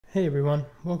Hey everyone,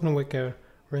 welcome to WittCode,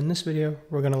 where in this video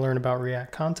we're going to learn about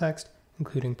React Context,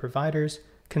 including providers,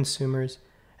 consumers,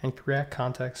 and React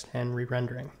Context and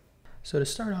re-rendering. So to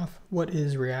start off, what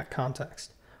is React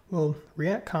Context? Well,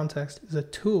 React Context is a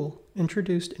tool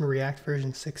introduced in React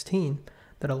version 16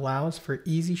 that allows for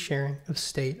easy sharing of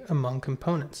state among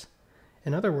components.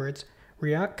 In other words,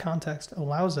 React Context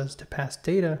allows us to pass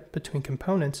data between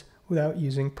components without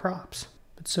using props.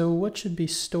 But so what should be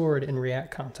stored in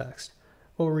React Context?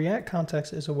 Well, React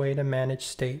Context is a way to manage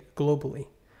state globally,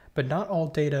 but not all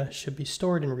data should be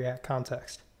stored in React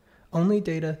Context. Only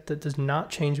data that does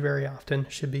not change very often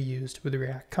should be used with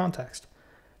React Context.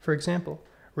 For example,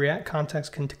 React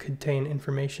Context can contain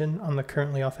information on the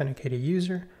currently authenticated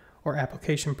user or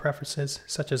application preferences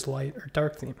such as light or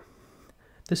dark theme.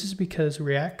 This is because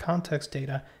React Context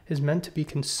data is meant to be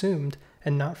consumed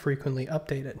and not frequently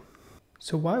updated.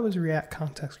 So why was React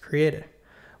Context created?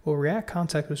 Well, React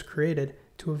Context was created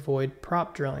to avoid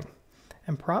prop drilling.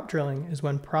 And prop drilling is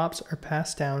when props are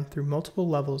passed down through multiple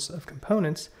levels of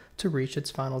components to reach its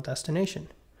final destination.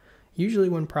 Usually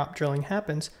when prop drilling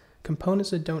happens, components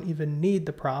that don't even need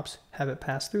the props have it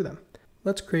pass through them.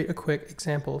 Let's create a quick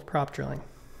example of prop drilling.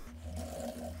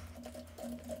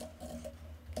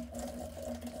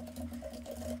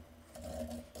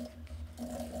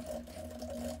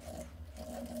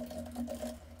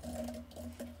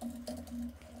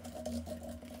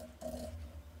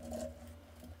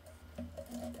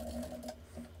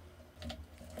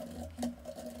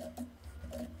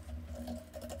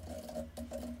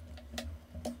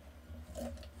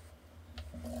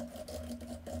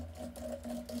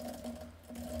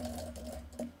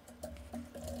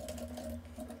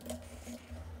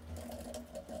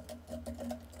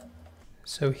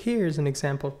 So here's an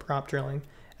example of prop drilling,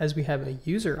 as we have a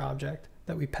user object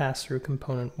that we pass through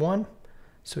component 1.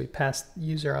 So we pass the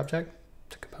user object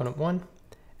to component 1,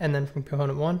 and then from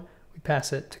component 1 we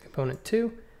pass it to component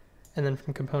 2, and then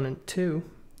from component 2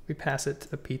 we pass it to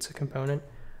the pizza component,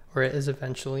 where it is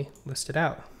eventually listed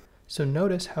out. So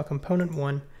notice how component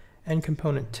 1 and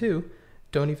component 2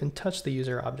 don't even touch the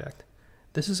user object.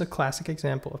 This is a classic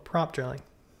example of prop drilling.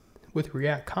 With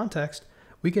React Context,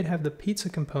 we could have the pizza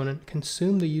component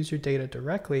consume the user data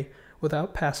directly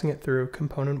without passing it through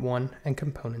component 1 and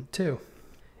component 2.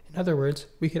 In other words,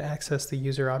 we could access the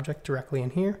user object directly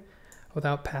in here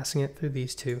without passing it through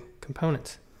these two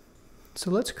components.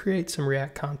 So let's create some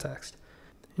React Context.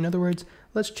 In other words,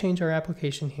 let's change our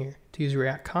application here to use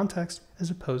React Context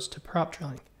as opposed to prop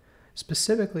drilling.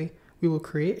 Specifically, we will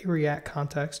create a React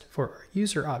Context for our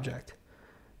user object.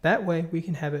 That way we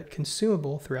can have it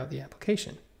consumable throughout the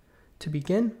application. To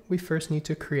begin, we first need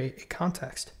to create a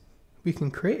context. We can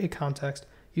create a context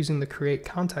using the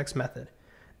createContext method.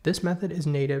 This method is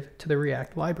native to the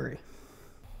React library.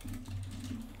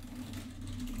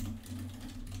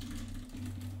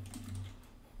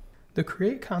 The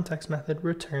createContext method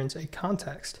returns a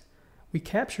context. We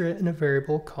capture it in a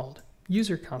variable called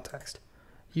useContext.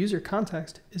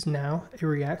 useContext is now a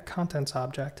React Contents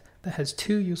object that has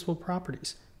two useful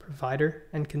properties, provider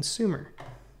and consumer.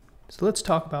 So let's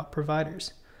talk about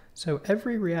providers. So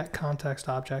every React Context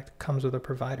object comes with a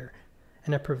provider,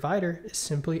 and a provider is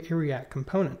simply a React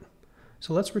component.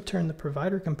 So let's return the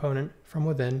provider component from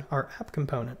within our app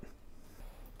component.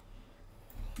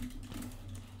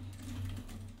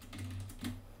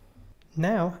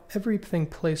 Now, everything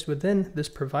placed within this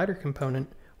provider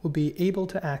component will be able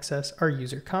to access our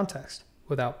user context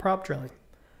without prop drilling.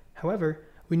 However,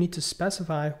 we need to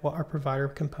specify what our provider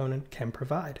component can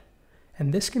provide.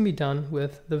 And this can be done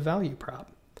with the value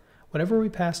prop. Whatever we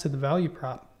pass to the value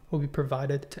prop will be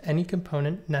provided to any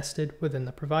component nested within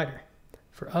the provider.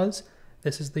 For us,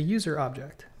 this is the user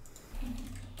object.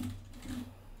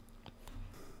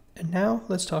 And now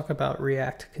let's talk about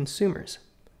React consumers.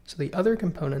 So the other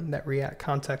component that React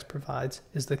Context provides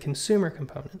is the consumer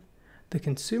component. The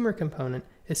consumer component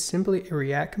is simply a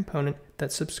React component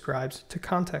that subscribes to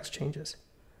context changes.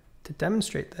 To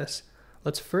demonstrate this,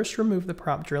 let's first remove the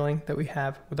prop drilling that we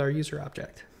have with our user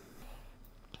object.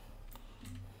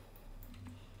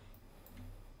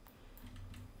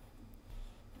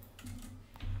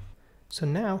 So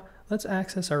now let's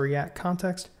access our React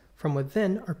Context from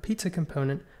within our pizza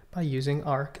component by using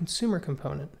our consumer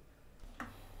component.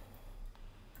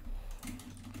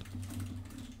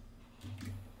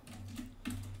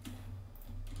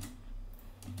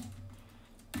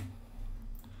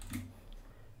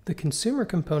 The consumer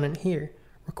component here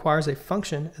requires a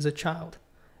function as a child,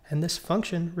 and this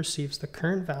function receives the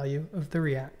current value of the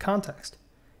React context.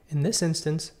 In this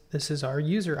instance, this is our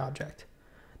user object.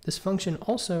 This function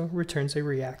also returns a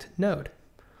React node.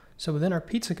 So within our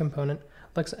pizza component,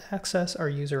 let's access our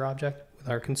user object with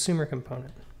our consumer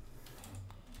component.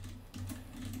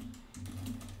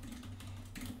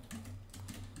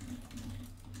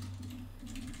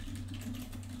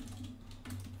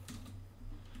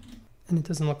 And it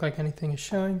doesn't look like anything is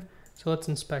showing, so let's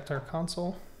inspect our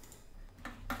console.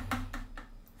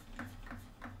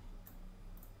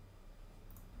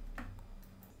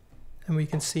 And we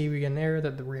can see we get an error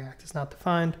that the React is not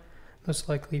defined, most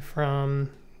likely from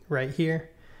right here.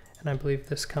 And I believe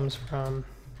this comes from,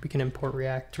 we can import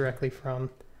React directly from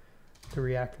the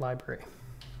React library.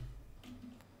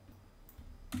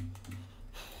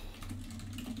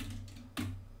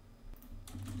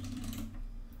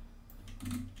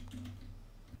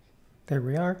 There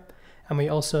we are. And we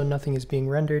also, nothing is being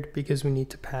rendered because we need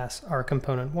to pass our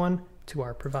component 1 to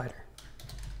our provider.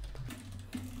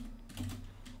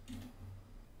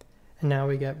 And now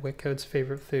we get WittCode's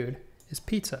favorite food is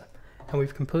pizza. And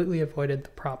we've completely avoided the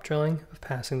prop drilling of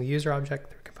passing the user object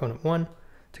through component 1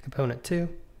 to component 2,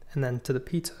 and then to the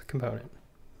pizza component.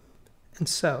 And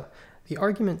so the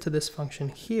argument to this function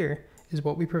here is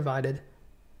what we provided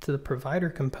to the provider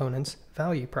component's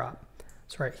value prop.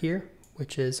 So right here,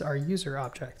 which is our user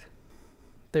object.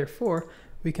 Therefore,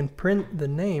 we can print the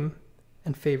name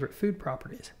and favorite food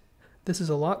properties. This is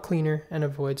a lot cleaner and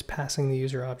avoids passing the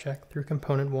user object through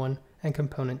component 1 and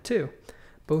component 2,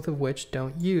 both of which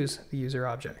don't use the user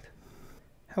object.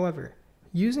 However,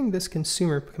 using this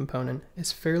consumer component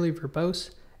is fairly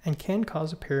verbose and can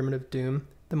cause a pyramid of doom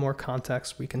the more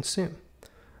context we consume.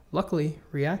 Luckily,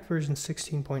 React version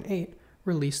 16.8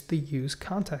 released the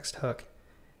useContext hook,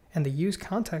 and the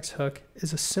useContext hook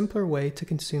is a simpler way to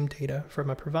consume data from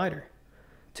a provider.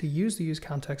 To use the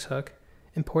useContext hook,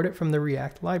 import it from the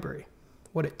React library.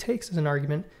 What it takes as an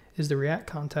argument is the React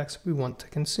context we want to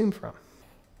consume from.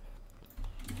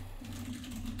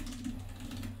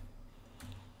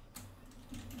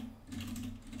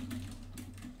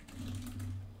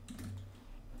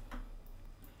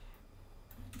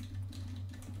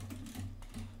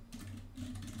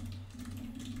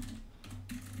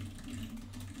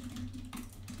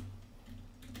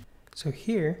 So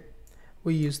here,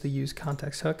 we use the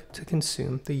useContext hook to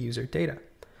consume the user data.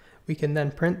 We can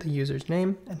then print the user's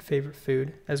name and favorite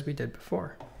food as we did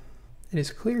before. It is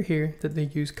clear here that the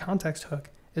useContext hook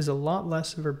is a lot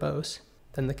less verbose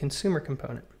than the consumer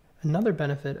component. Another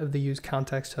benefit of the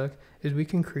useContext hook is we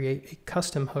can create a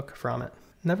custom hook from it.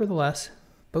 Nevertheless,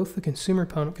 both the consumer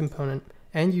component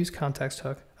and useContext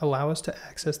hook allow us to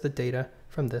access the data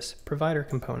from this provider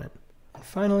component. And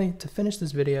finally, to finish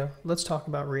this video, let's talk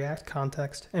about React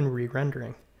context and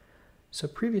re-rendering. So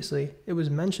previously, it was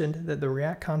mentioned that the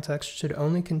React context should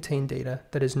only contain data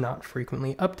that is not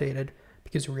frequently updated,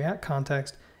 because React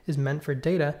context is meant for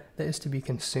data that is to be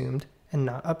consumed and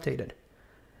not updated.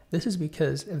 This is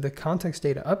because if the context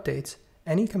data updates,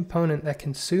 any component that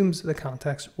consumes the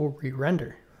context will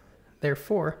re-render.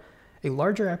 Therefore, a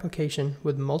larger application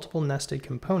with multiple nested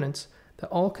components that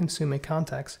all consume a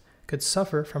context could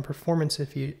suffer from performance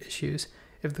issues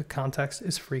if the context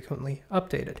is frequently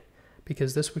updated,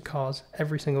 because this would cause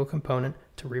every single component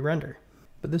to re-render.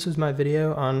 But this was my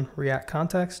video on React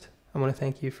context. I want to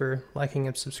thank you for liking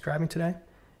and subscribing today,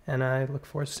 and I look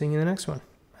forward to seeing you in the next one.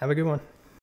 Have a good one.